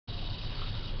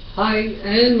Hi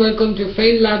and welcome to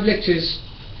FEYNLAB lectures.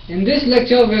 In this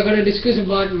lecture we are going to discuss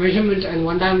about measurement and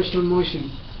one-dimensional motion.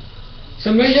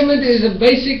 So measurement is a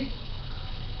basic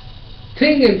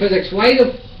thing in physics. Why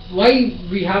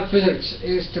we have physics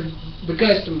is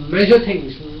because to measure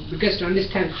things, because to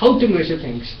understand how to measure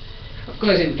things. Of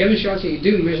course in chemistry also you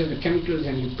do measure the chemicals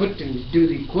and you put and you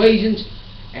do the equations,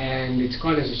 and it's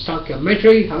called as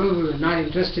stoichiometry. However, we're not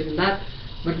interested in that,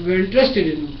 but we're interested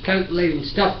in calculating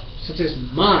stuff such as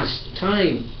mass,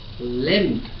 time,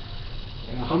 length,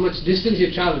 how much distance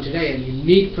you travel today, and you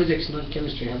need physics, not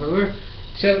chemistry. However,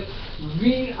 so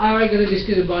we are going to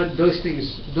discuss about those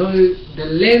things. The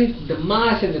length, the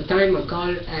mass and the time are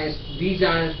called as, these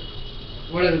are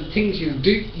what are the things you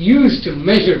use to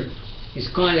measure, is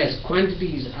called as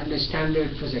quantities under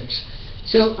standard physics.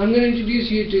 So I'm going to introduce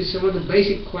you to some of the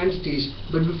basic quantities,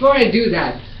 but before I do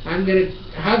that I'm going to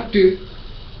have to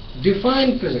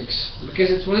define physics,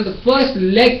 because it's one of the first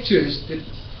lectures that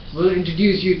will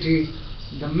introduce you to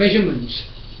the measurements.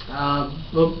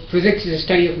 Physics is a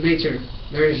study of nature.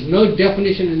 There is no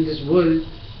definition in this world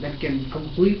that can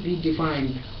completely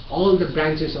define all the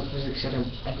branches of physics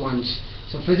at once.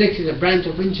 So physics is a branch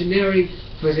of engineering.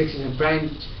 Physics is a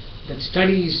branch that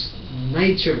studies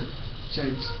nature. So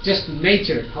it's just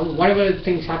nature. Whatever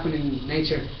things happen in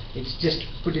nature, it's just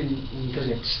put in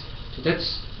physics. So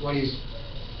that's what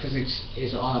physics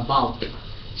is all about.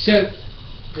 So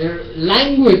the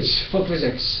language for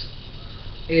physics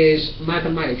is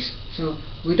mathematics. So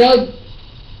without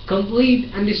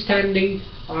complete understanding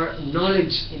or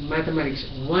knowledge in mathematics,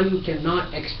 one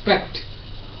cannot expect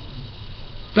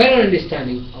better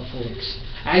understanding of physics.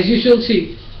 As you shall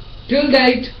see, till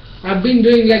date I've been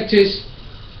doing lectures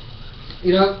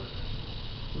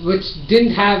which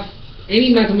didn't have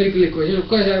any mathematical equation. Of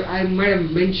course I might have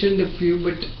mentioned a few,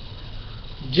 but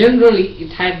generally it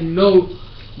had no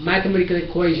mathematical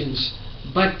equations.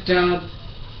 But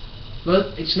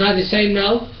well, it's not the same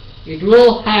now. It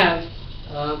will have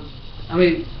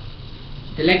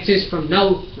the lectures from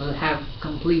now will have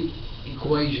complete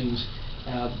equations,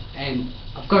 and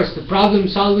of course the problem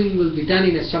solving will be done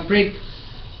in a separate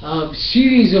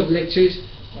series of lectures.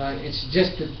 It's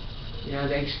just the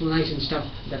explanation stuff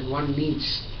that one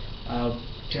needs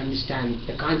to understand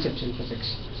the concepts in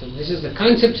physics. So this is the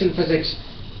concepts in physics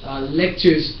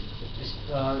lectures,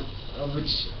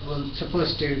 which will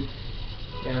supposed to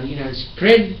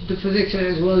spread the physics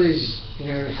as well as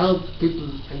help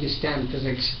people understand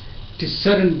physics to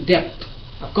certain depth.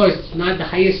 Of course it's not the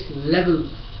highest level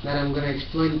that I'm going to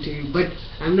explain to you, but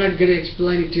I'm not going to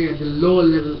explain it to you at the lower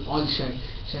level also.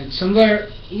 So it's somewhere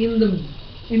in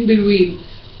between,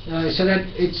 so that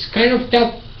it's kind of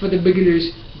tough for the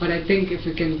beginners, but I think if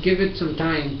we can give it some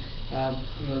time,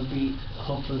 we'll be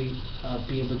hopefully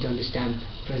be able to understand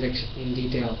physics in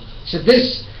detail. So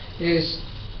this is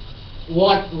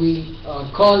what we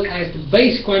call as the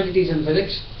base quantities in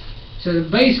physics. So the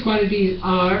base quantities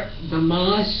are the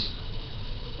mass,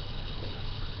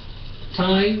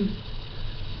 time,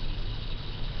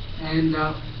 and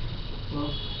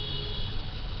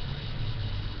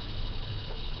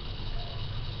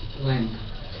length.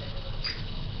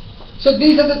 So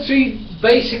these are the three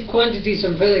basic quantities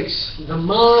in physics: the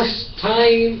mass,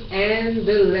 time, and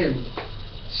the length.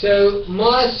 So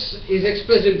mass is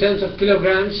expressed in terms of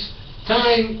kilograms,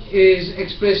 time is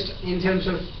expressed in terms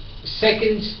of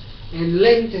seconds, and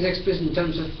length is expressed in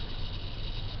terms of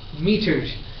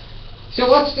meters. So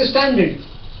what's the standard?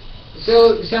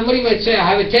 So somebody might say, I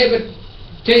have a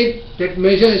tape that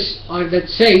measures or that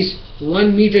says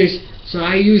 1 meters, so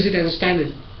I use it as a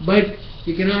standard. But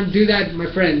you cannot do that,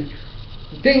 my friend.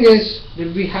 The thing is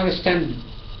that we have a standard,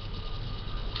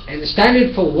 and the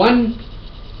standard for 1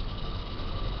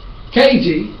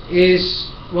 kg is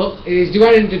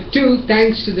divided into 2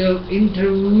 thanks to the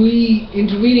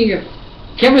intervening of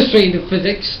chemistry into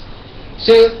physics.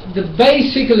 So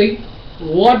basically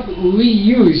what we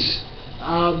use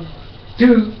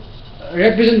to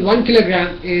represent 1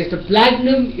 kilogram is the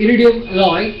platinum iridium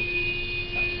alloy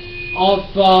of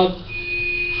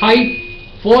height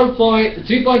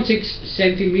 3.6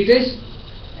 centimeters,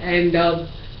 and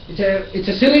it's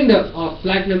a cylinder of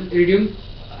platinum iridium,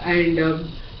 and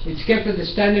it's kept at the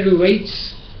standard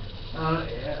weights,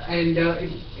 and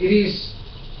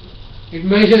it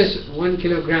measures 1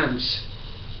 kilograms.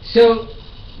 So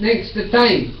next, the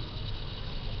time.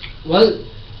 Well,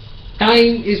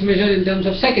 time is measured in terms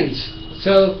of seconds.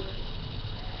 So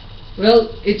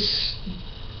it's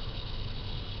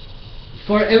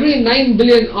for every 9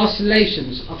 billion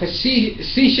oscillations of a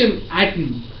cesium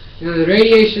atom, the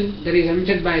radiation that is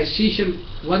emitted by a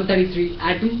cesium-133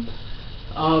 atom,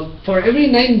 for every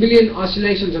 9 billion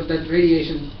oscillations of that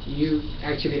radiation, you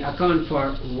actually account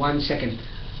for 1 second.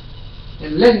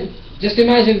 And then just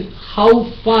imagine how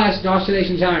fast the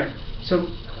oscillations are. So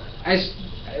as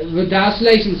with the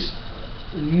oscillations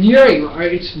nearing, or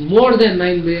it's more than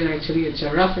 9 billion actually, it's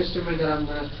a rough estimate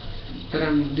that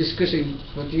I'm discussing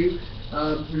with you.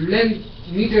 Length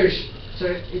meters, so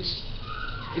it's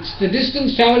the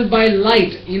distance traveled by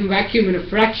light in vacuum in a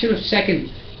fraction of a second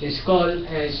is called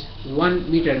as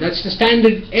 1 meter. That's the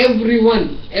standard. Every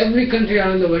country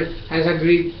around the world has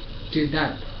agreed to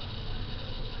that.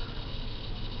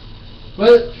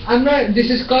 Well, I'm not.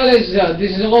 This is called as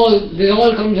this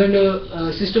all comes under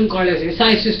a system called as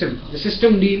SI system, the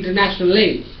system the international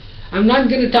name. I'm not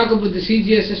going to talk about the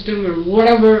CGS system or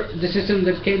whatever the system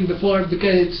that came before,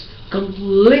 because it's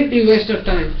completely waste of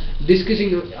time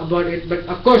discussing about it. But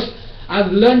of course,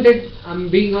 I've learned it. I'm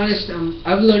being honest.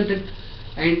 I've learned it,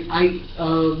 and I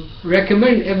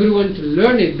recommend everyone to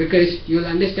learn it, because you'll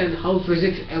understand how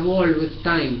physics evolved with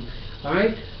time. All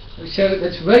right. So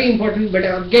that's very important. But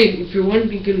again, if you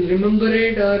want, you can remember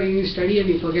it, or you study and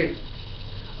you forget.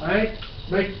 All right.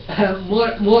 But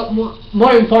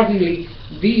more importantly,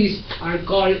 these are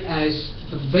called as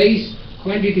the base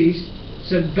quantities.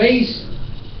 So base.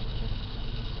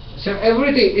 So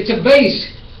everything, it's a base,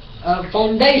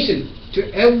 foundation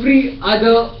to every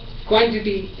other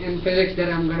quantity in physics that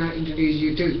I'm going to introduce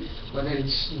you to, whether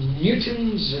it's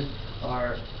newtons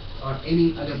or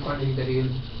any other quantity that you'll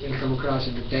come across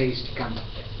in the days to come.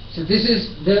 So this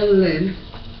is the length.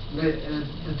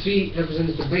 The 3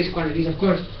 represents the base quantities. Of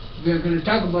course, we are going to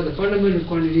talk about the fundamental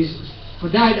quantities. For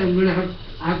that, I'm going to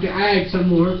have to add some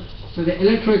more. So the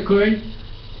electric current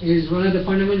is one of the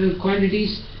fundamental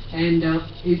quantities, and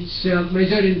it's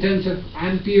measured in terms of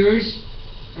amperes.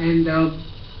 And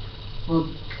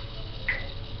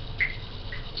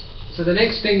so the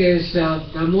next thing is the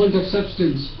amount of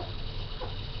substance.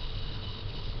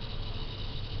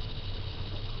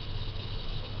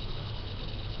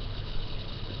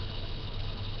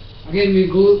 Again, we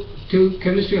go to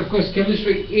chemistry. Of course,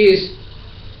 chemistry is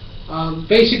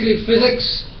basically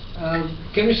physics.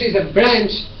 Chemistry is a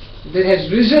branch that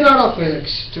has risen out of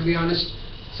physics, to be honest.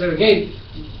 So again,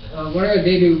 whatever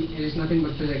they do is nothing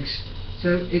but physics.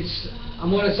 So its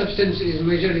amount of substance is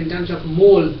measured in terms of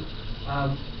mole,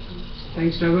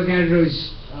 thanks to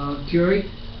Avogadro's theory,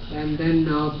 and then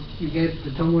you get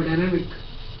the thermodynamic.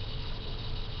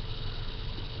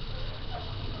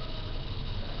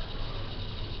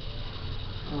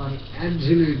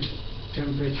 Absolute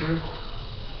temperature,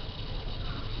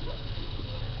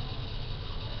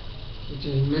 which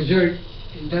is measured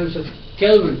in terms of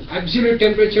Kelvin. Absolute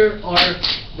temperature, or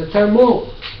the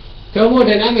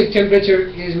thermodynamic temperature,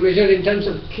 is measured in terms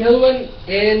of Kelvin.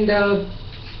 And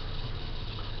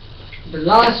the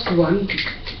last one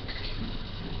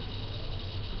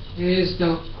is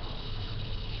the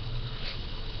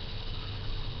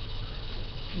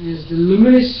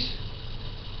luminous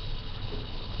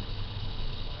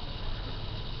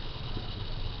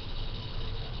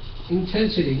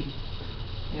intensity,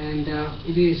 and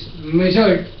it is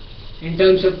measured in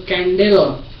terms of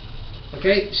candela.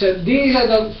 Okay, so these are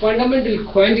the fundamental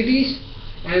quantities,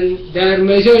 and they are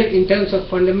measured in terms of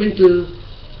fundamental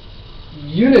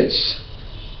units,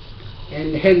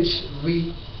 and hence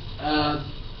we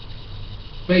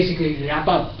basically wrap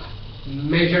up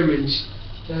measurements.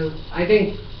 So I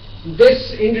think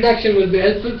this introduction will be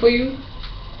helpful for you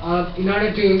in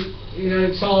order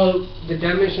to solve the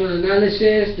dimensional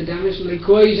analysis, the dimensional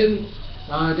equation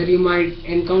that you might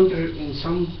encounter in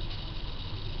some,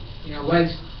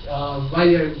 while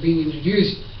you're being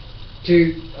introduced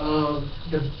to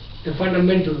the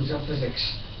fundamentals of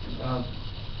physics.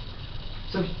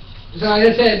 So as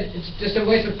I said, it's just a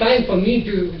waste of time for me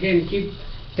to again keep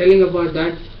telling about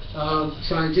that.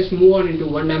 So I'll just move on into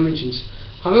 1 dimensions.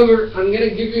 However, I'm going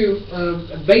to give you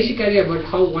a basic idea about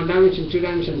how 1 dimension, 2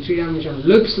 dimension, 3 dimension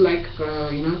looks like.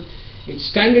 It's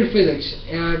standard physics.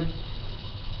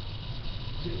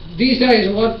 These days,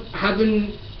 what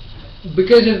happened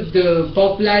because of the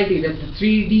popularity that the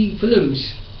 3D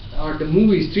films or the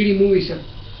movies, 3D movies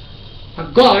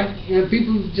have got,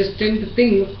 people just tend to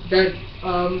think that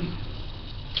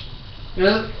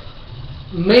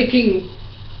making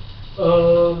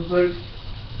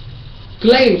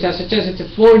claims as such as it's a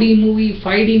 4D movie,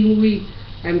 5D movie,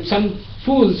 and some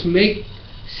fools make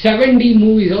 7D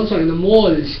movies also in the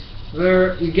malls,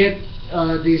 where you get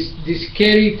these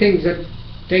scary things that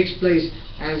takes place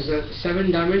as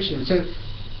 7-dimensional. So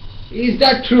is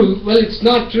that true? Well, it's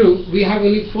not true. We have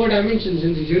only 4 dimensions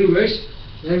in the universe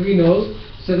that we know.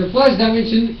 So the first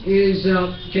dimension is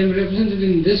can be represented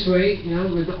in this way,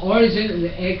 with the origin and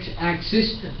the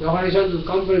x-axis, the horizontal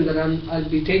component that I'll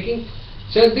be taking.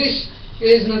 So this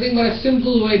is nothing but a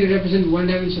simple way to represent one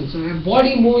dimension. So a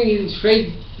body moving in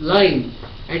straight line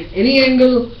at any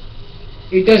angle,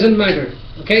 it doesn't matter.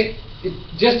 Okay, it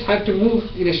just have to move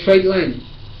in a straight line.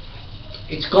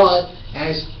 It's called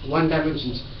as one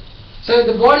dimension. So if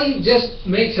the body just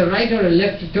makes a right or a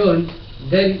left turn,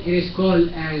 then it is called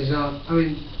as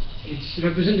it's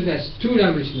represented as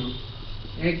two-dimensional,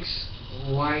 x,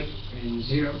 y, and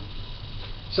 0.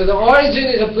 So the origin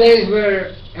is a place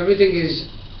where everything is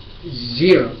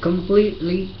 0,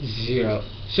 completely 0.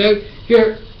 So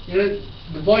here,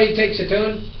 the body takes a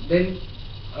turn, then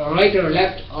a right or a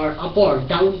left or up or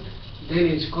down, then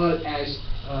it's called as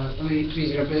it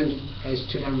is represented as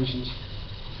two dimensions.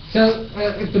 So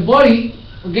if the body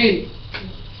again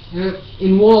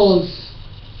involves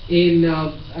in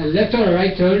a left or a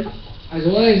right turn, as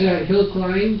well as a hill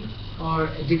climb or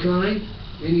a decline,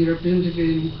 then you represent it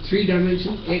in three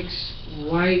dimensions, x,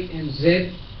 y, and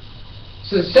z.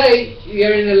 So say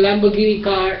you're in a Lamborghini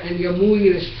car and you're moving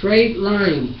in a straight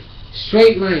line,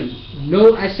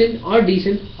 no ascent or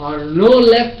descent, or no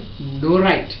left, no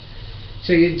right.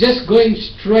 So you're just going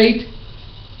straight,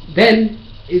 then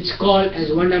it's called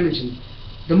as one dimension.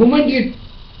 The moment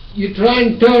you try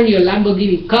and turn your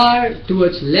Lamborghini car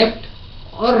towards left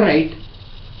or right,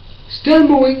 still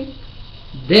moving,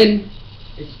 then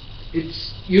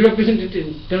you represent it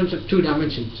in terms of two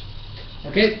dimensions.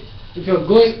 Okay, if you're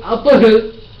going up a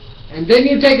hill and then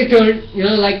you take a turn,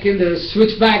 like in the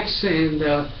switchbacks and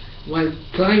while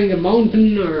climbing a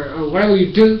mountain or whatever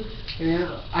you do,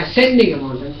 ascending a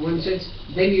mountain, in one sense,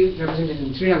 then you represent it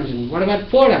in three dimensions. What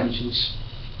about four dimensions?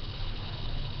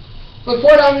 Well,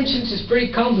 four dimensions is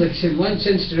pretty complex in one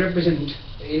sense to represent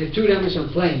in a two-dimensional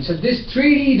plane. So this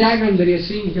 3D diagram that you're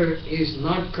seeing here is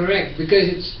not correct, because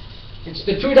it's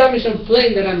the two-dimensional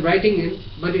plane that I'm writing in,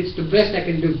 but it's the best I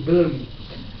can do, believe me.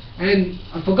 And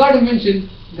I forgot to mention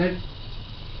that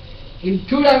in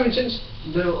two dimensions,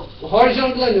 the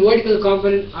horizontal and the vertical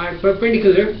component are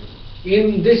perpendicular.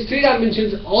 In this three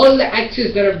dimensions, all the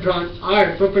axes that I've drawn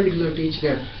are perpendicular to each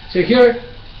other. So here,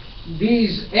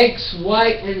 these x,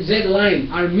 y, and z line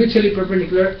are mutually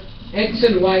perpendicular. X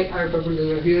and y are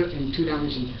perpendicular here in two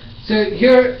dimensions. So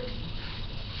here,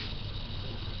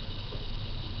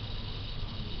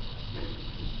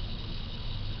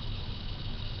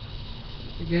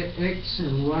 you get x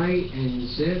and y and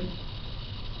z.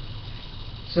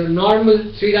 So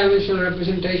normal three-dimensional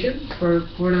representation for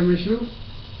four-dimensional,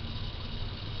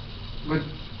 but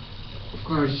of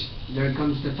course there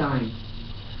comes the time.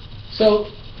 So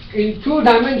in two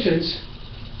dimensions,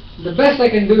 the best I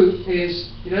can do is,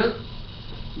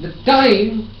 the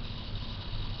time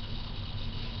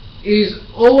is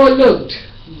overlooked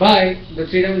by the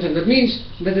three dimensions. That means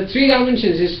that the three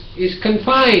dimensions is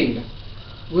confined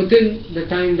within the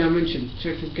time dimension. So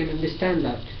if you can understand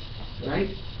that, right?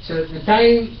 So the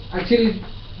time, actually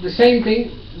the same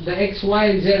thing, the x, y,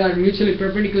 and z are mutually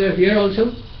perpendicular here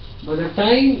also, but the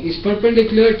time is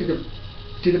perpendicular to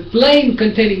the plane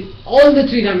containing all the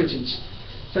three dimensions.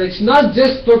 So it's not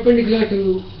just perpendicular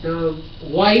to the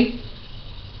y,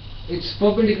 it's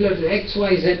perpendicular to the x,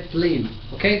 y, z plane.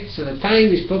 Okay, so the time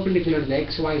is perpendicular to the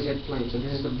x, y, z plane. So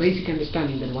this is the basic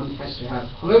understanding that one has to have.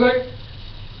 However,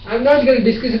 I'm not going to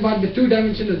discuss about the two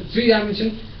dimension or three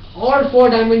dimension or four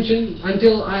dimension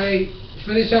until I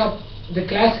finish up the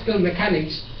classical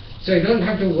mechanics. So you don't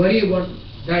have to worry about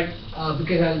that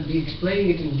because I'll be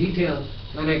explaining it in detail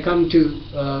when I come to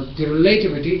the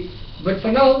relativity. But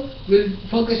for now, we'll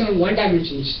focus on one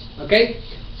dimensions. Okay.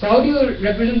 So how do you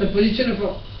represent the position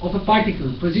of a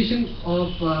particle? Position of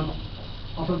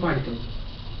a particle.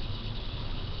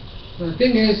 So the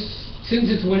thing is, since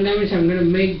it's one dimension, I'm going to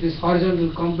make this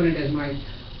horizontal component as my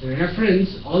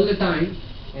reference all the time,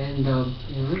 and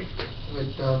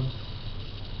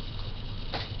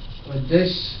with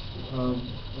this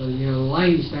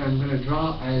lines that I'm going to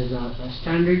draw as a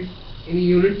standard, any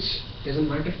units, doesn't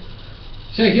matter.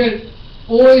 So here,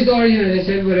 O is the origin, as I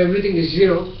said, where everything is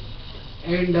 0,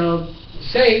 and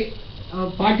say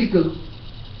a particle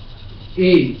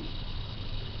A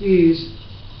is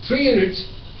 3 units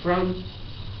from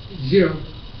 0.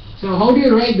 So how do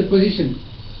you write the position?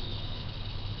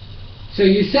 So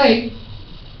you say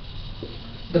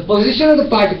the position of the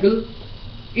particle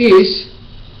is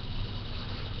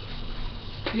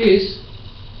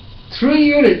 3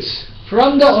 units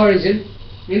from the origin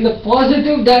in the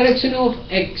positive direction of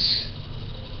x.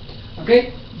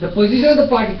 Okay, the position of the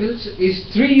particles is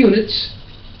 3 units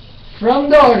from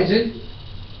the origin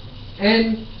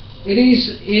and it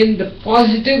is in the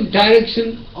positive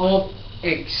direction of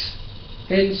x.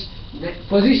 Hence the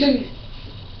position,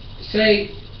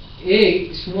 say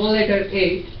A, small letter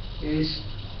a, is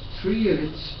 3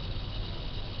 units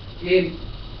in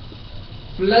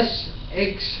plus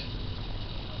x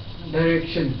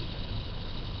direction.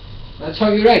 That's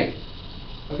how you write.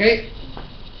 Okay,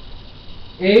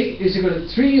 A is equal to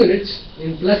 3 units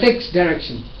in plus x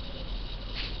direction.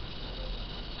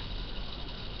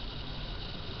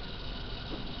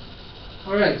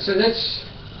 Alright, so that's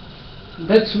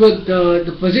with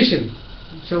the position.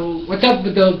 So what's up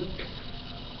with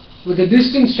the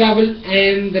distance traveled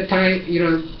and the time,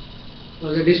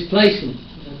 or the displacement?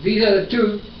 These are the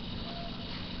two,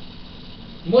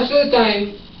 most of the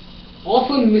time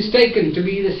often mistaken to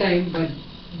be the same, but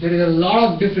there is a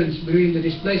lot of difference between the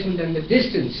displacement and the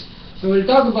distance. So we'll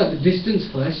talk about the distance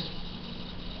first.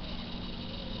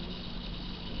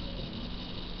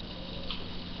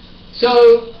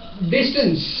 So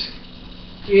distance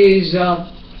is the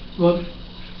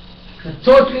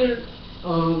total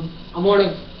amount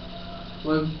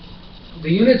of the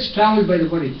units traveled by the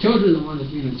body, total amount of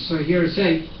units. So here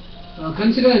saying,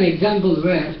 consider an example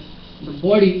where the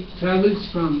body travels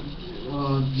from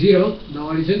 0, the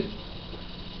origin,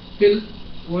 till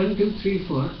 1, 2, 3,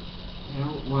 4.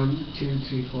 1, 2,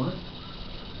 3, 4.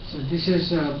 So this is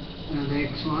the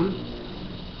x1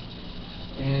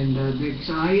 and the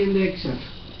xi and the xf.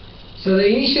 So the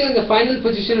initial and the final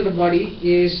position of the body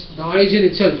is the origin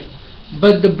itself,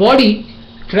 but the body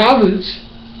travels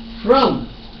from,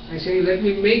 I say, let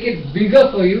me make it bigger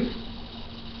for you.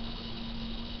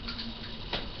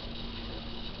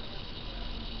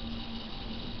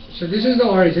 So this is the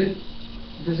origin,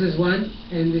 this is 1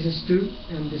 and this is 2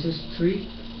 and this is 3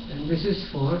 and this is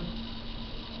 4.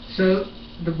 So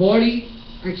the body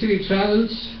actually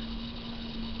travels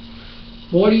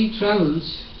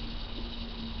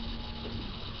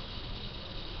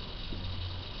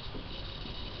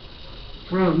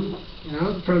from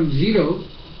 0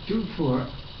 to 4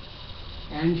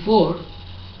 and 4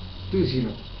 to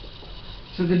 0.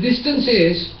 So the distance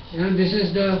is, this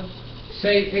is the,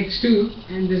 say, x2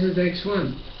 and this is the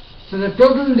x1. So the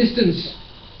total distance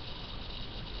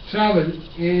traveled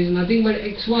is nothing but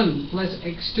x1 plus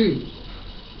x2,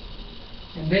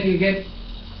 and then you get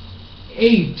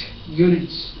 8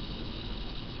 units.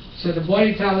 So the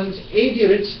body travels 8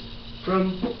 units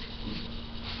from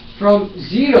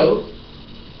 0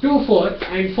 to 4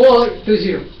 and 4 to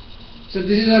 0. So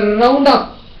this is a round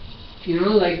up,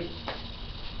 like,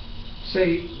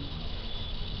 say,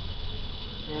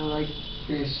 like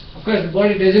this. Of course the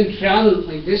body doesn't travel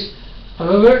like this,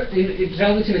 however it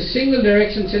travels in a single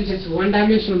direction since it's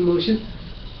one-dimensional motion.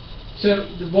 So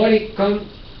the body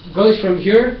goes from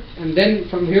here and then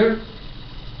from here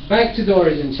back to the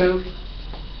origin. So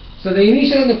the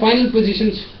initial and the final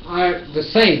positions are the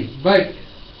same, but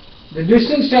the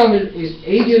distance traveled is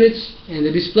 8 units and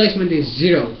the displacement is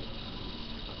 0.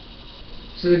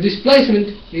 So the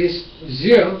displacement is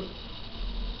 0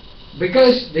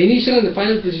 because the initial and the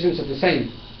final positions are the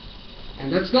same.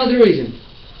 And that's not the reason.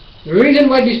 The reason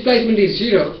why displacement is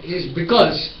 0 is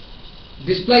because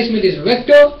displacement is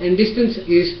vector and distance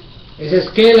is a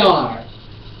scalar.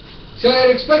 So I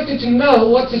expect you to know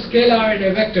what's a scalar and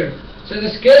a vector. So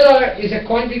the scalar is a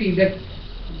quantity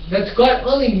that's got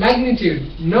only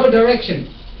magnitude, no direction.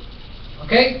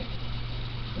 Okay?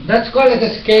 That's called as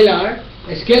a scalar.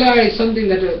 A scalar is something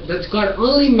that's got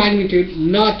only magnitude,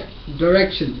 not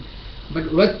direction.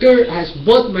 But vector has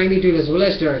both magnitude as well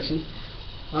as direction.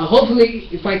 Hopefully,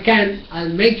 if I can, I'll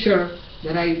make sure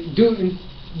that I do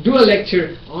a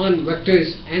lecture on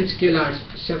vectors and scalars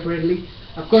separately.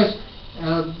 Of course,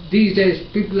 these days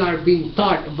people are being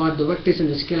taught about the vectors and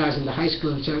the scalars in the high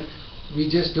school, so we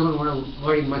just don't want to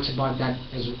worry much about that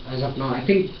as of now. I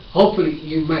think hopefully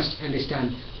you must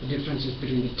understand the differences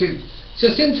between the two. So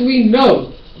since we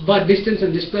know about distance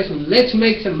and displacement, let's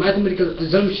make some mathematical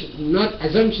assumptions, not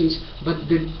assumptions, but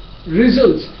the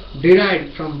results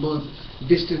derived from both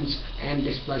distance and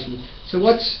displacement. So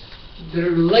what's the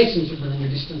relationship between the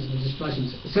distance and the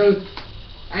displacement? So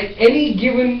at any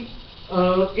given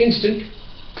instant,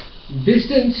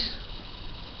 distance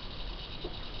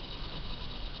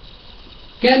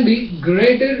can be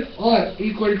greater or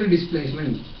equal to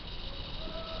displacement.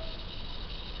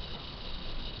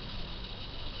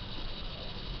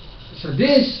 So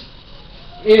this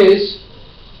is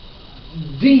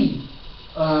the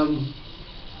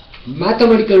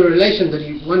mathematical relation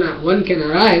that one can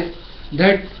arrive,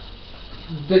 that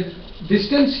the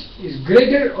distance is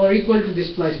greater or equal to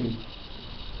displacement.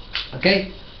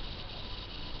 Okay?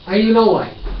 And you know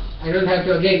why. I don't have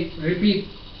to again repeat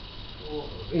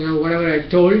whatever I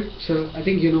told. So I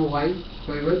think you know why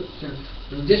very well. So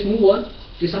we'll just move on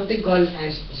to something called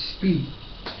as speed.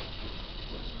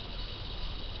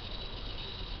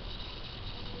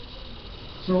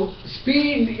 So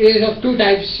speed is of two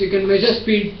types. You can measure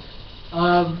speed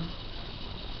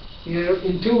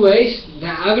in two ways: the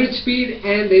average speed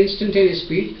and the instantaneous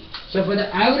speed. So for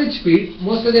the average speed,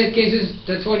 most of the cases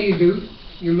that's what you do.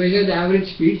 You measure the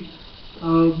average speed.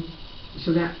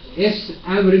 So the S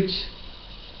average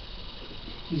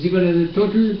is equal to the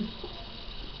total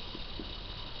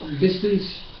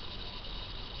distance,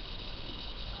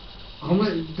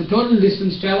 the total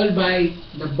distance traveled by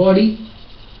the body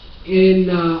in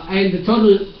and the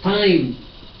total time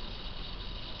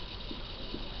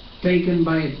taken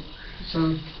by it.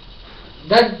 So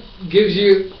that gives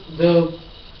you the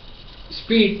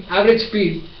speed, average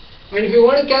speed. And if you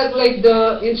want to calculate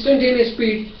the instantaneous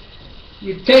speed,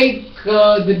 you take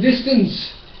the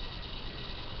distance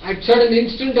at certain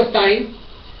instant of time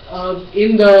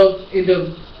in the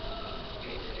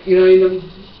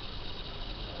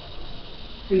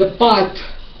path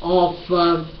of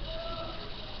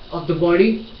the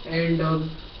body, and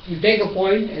you take a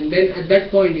point, and then at that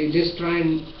point you just try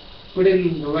and put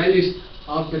in the values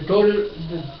of the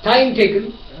time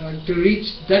taken to reach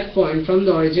that point from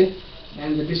the origin,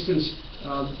 and the distance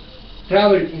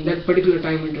traveled in that particular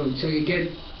time interval. So you get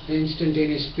the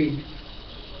instantaneous speed.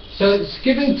 So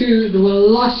skipping to the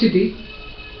velocity,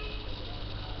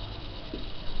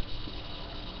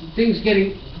 things get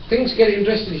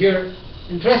interesting here.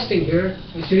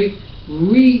 Actually,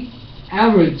 V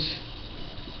average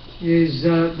is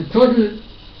the total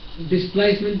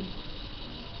displacement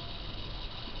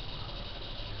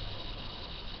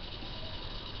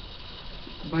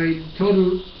by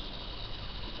total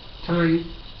time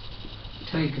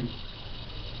taken.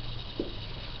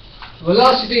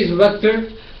 Velocity is vector,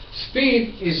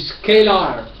 speed is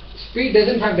scalar. Speed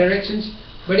doesn't have directions,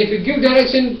 but if you give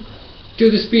direction to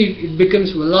the speed, it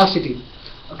becomes velocity.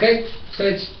 Okay, so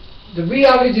it's the V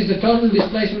average is the total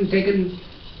displacement taken,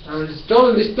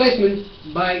 total displacement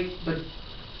by the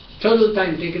total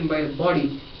time taken by the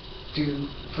body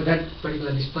for that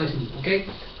particular displacement. Okay,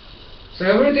 so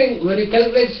everything, when you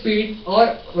calculate speed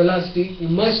or velocity, you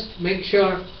must make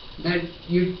sure that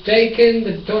you take in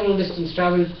the total distance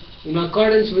traveled in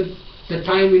accordance with the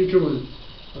time interval.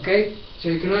 Okay, so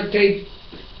you cannot take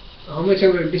how much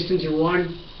ever distance you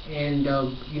want and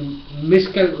you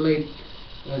miscalculate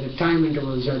the time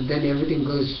intervals, and then everything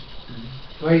goes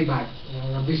very bad,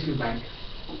 obviously bad.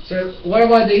 So what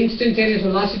about the instantaneous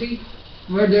velocity?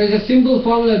 Well, there is a simple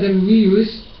formula that we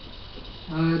use.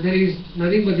 There is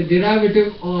nothing but the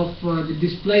derivative of the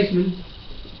displacement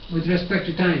with respect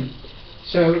to time.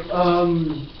 So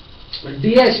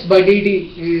ds by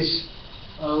dt is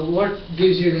what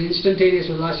gives you the instantaneous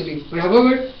velocity. But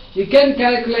however, you can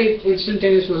calculate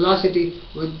instantaneous velocity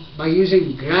by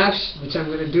using graphs, which I'm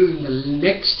going to do in the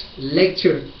next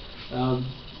lecture,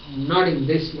 not in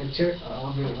this lecture,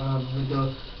 with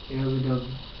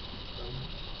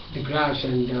the graphs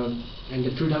and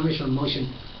the two-dimensional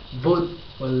motion. Both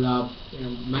will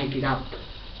make it up.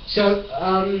 So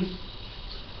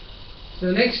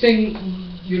the next thing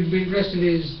you'd be interested in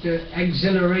is the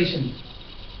acceleration.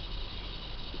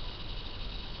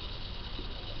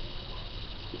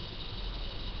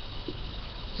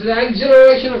 So the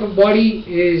acceleration of a body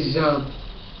is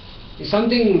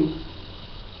something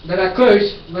that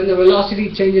occurs when the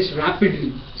velocity changes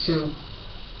rapidly. So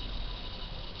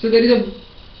there is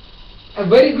a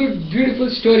very good, beautiful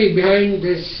story behind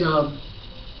this.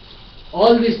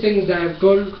 All these things that I've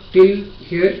told till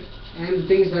here, and the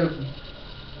things that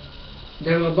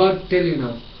I'm about to tell you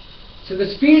now. So the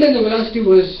speed and the velocity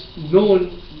was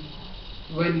known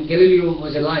when Galileo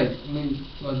was alive. I mean,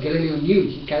 what Galileo knew,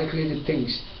 he calculated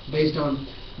things based on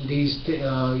these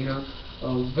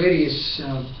various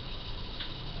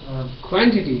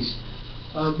quantities.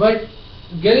 But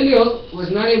Galileo was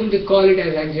not able to call it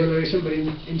as acceleration, but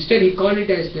instead he called it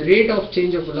as the rate of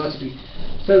change of velocity.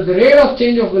 So the rate of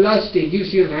change of velocity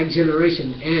gives you an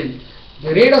acceleration, and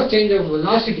the rate of change of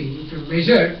velocity, if you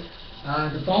measure,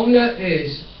 the formula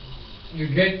is you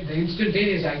get the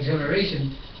instantaneous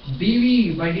acceleration.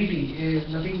 dv by dt is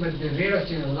nothing but the rate of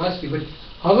change of velocity. But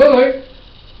however,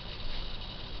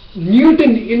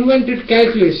 Newton invented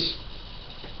calculus.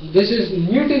 This is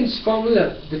Newton's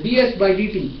formula, the ds by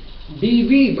dt,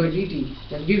 dv by dt,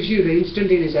 that gives you the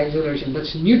instantaneous acceleration.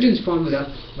 That's Newton's formula.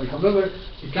 But however,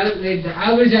 to calculate the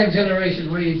average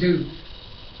acceleration, what do you do?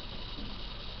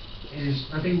 Is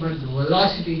nothing but the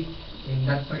velocity in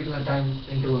that particular time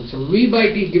interval. So v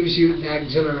by t gives you the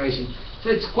acceleration. So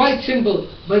it's quite simple,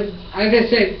 but as I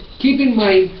said, keep in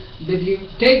mind that you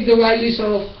take the values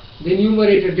of the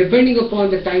numerator depending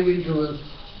upon the time interval,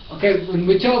 okay, in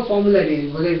whichever formula it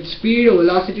is, whether it's speed or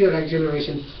velocity or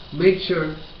acceleration, make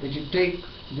sure that you take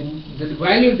the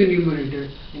value of the numerator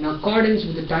in accordance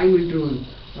with the time interval,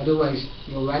 otherwise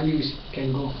your values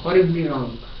can go horribly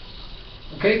wrong.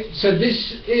 Okay, so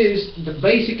this is the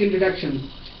basic introduction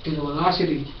to the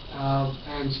velocity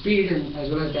and speed and as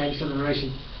well as the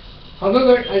acceleration.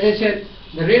 However, as I said,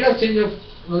 the rate of change of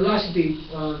velocity,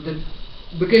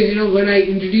 because when I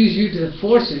introduce you to the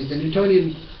forces, the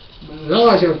Newtonian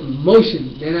laws of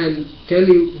motion, then I'll tell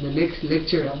you in the next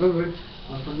lecture. However,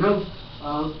 for now,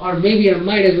 or maybe I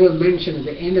might as well mention at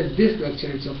the end of this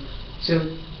lecture itself. So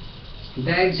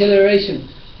the acceleration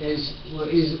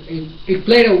it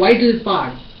played a vital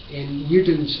part in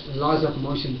Newton's laws of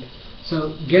motion.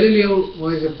 So Galileo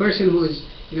was a person who was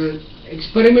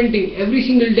experimenting every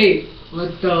single day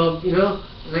with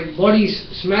like bodies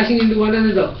smashing into one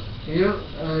another.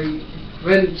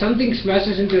 When something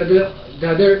smashes into the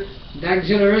other, the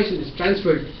acceleration is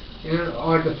transferred,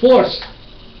 or the force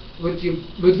with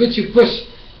which you push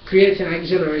creates an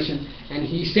acceleration, and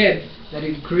he said that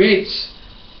it creates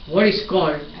what is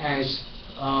called as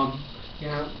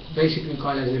basically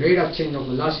called as the rate of change of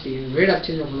velocity. And rate of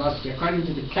change of velocity, according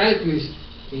to the calculus,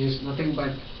 is nothing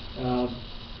but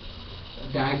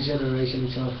the acceleration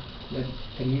itself that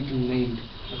Newton named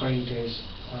according to his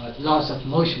laws of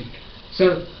motion.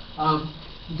 So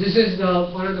this is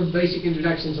one of the basic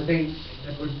introductions, I think,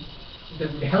 that would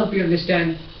help you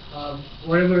understand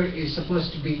whatever is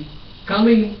supposed to be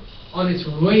coming on its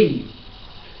way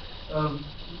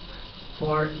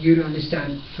for you to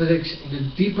understand physics in a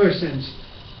deeper sense.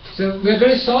 So we're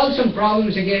going to solve some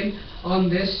problems again on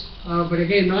this, but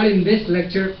again not in this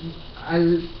lecture.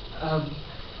 I'll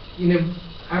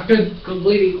after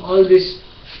completing all this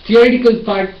theoretical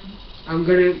part, I'm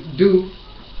going to do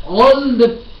all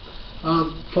the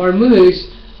formulas.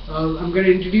 I'm going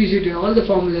to introduce you to all the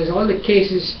formulas, all the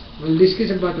cases. We'll discuss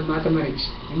about the mathematics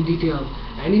in detail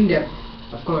and in depth,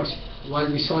 of course, while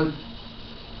we solve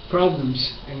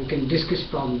problems, and we can discuss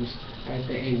problems at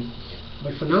the end.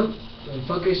 But for now, we'll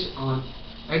focus on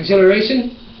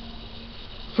acceleration,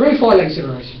 free fall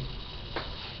acceleration.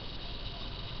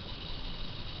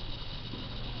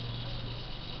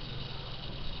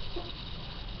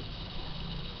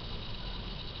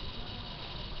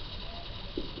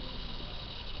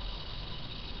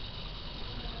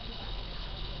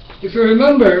 If you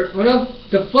remember, one of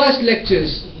the first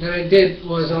lectures that I did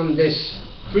was on this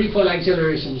free fall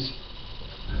accelerations.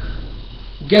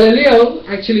 Galileo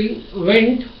actually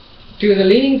went to the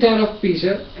Leaning Tower of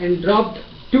Pisa and dropped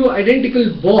two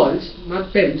identical balls,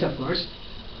 not pens of course,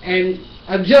 and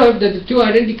observed that the two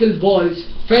identical balls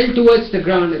fell towards the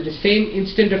ground at the same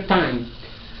instant of time.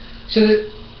 So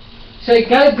he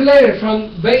calculated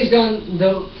based on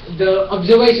the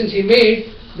observations he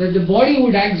made that the body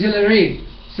would accelerate.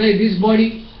 Say this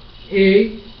body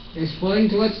A is falling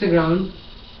towards the ground.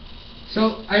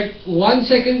 So at 1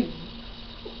 second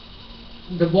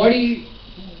the body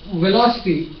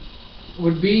velocity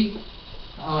would be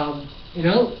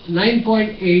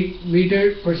 9.8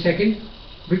 meter per second,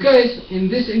 because in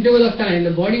this interval of time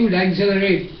the body would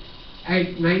accelerate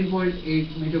at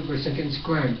 9.8 meter per second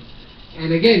squared.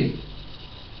 And again,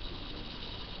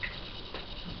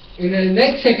 in the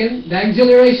next second the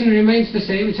acceleration remains the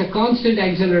same, it's a constant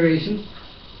acceleration,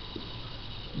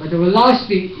 but the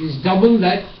velocity is double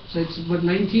that, so it's about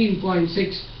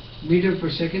 19.6 meter per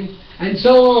second, and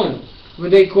so on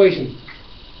with the equation.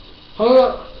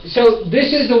 However, so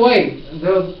this is the way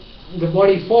the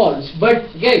body falls. But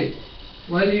again,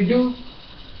 while you do,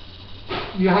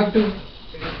 you have to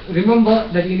remember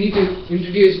that you need to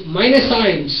introduce minus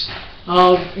signs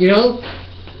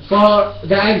for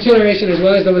the acceleration as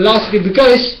well as the velocity,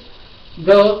 because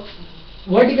the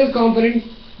vertical component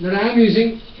that I am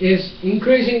using is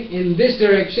increasing in this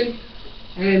direction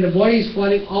and the body is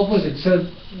falling opposite. So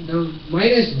the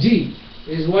minus g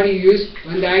is what you use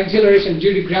when the acceleration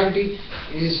due to gravity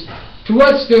is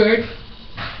towards the earth,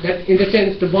 that in the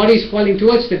sense the body is falling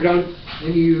towards the ground,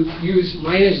 then you use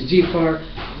minus g for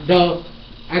the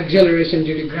acceleration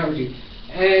due to gravity,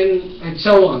 and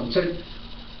so on. So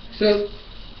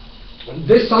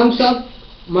this sums up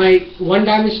my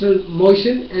one-dimensional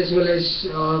motion as well as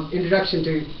introduction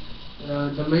to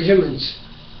the measurements.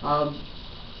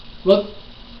 Well,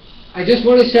 I just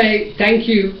want to say thank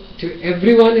you to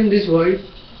everyone in this world,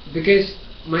 because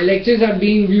my lectures are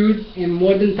being viewed in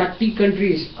more than 30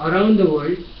 countries around the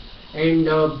world, and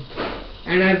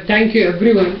I thank you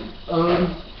everyone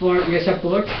for your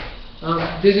support.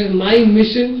 This is my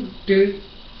mission to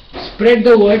spread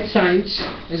the word science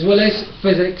as well as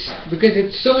physics, because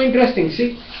it's so interesting,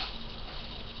 see.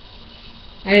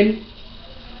 And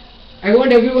I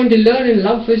want everyone to learn and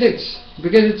love physics,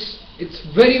 because it's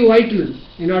very vital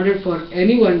in order for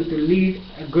anyone to lead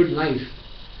a good life.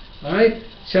 Alright,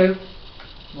 so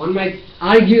one might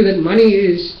argue that money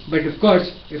is, but of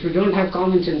course if you don't have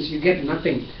common sense you get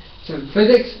nothing. So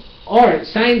physics or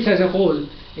science as a whole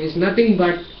is nothing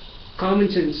but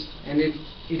common sense, and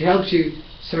it helps you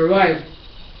survive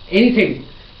anything.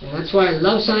 And that's why I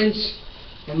love science,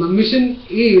 and my mission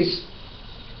is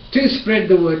to spread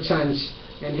the word science.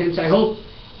 And hence I hope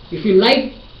if you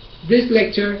like this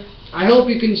lecture, I hope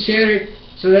you can share it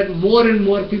so that more and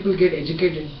more people get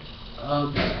educated,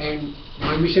 and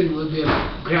my mission will be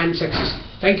a grand success.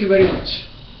 Thank you very much.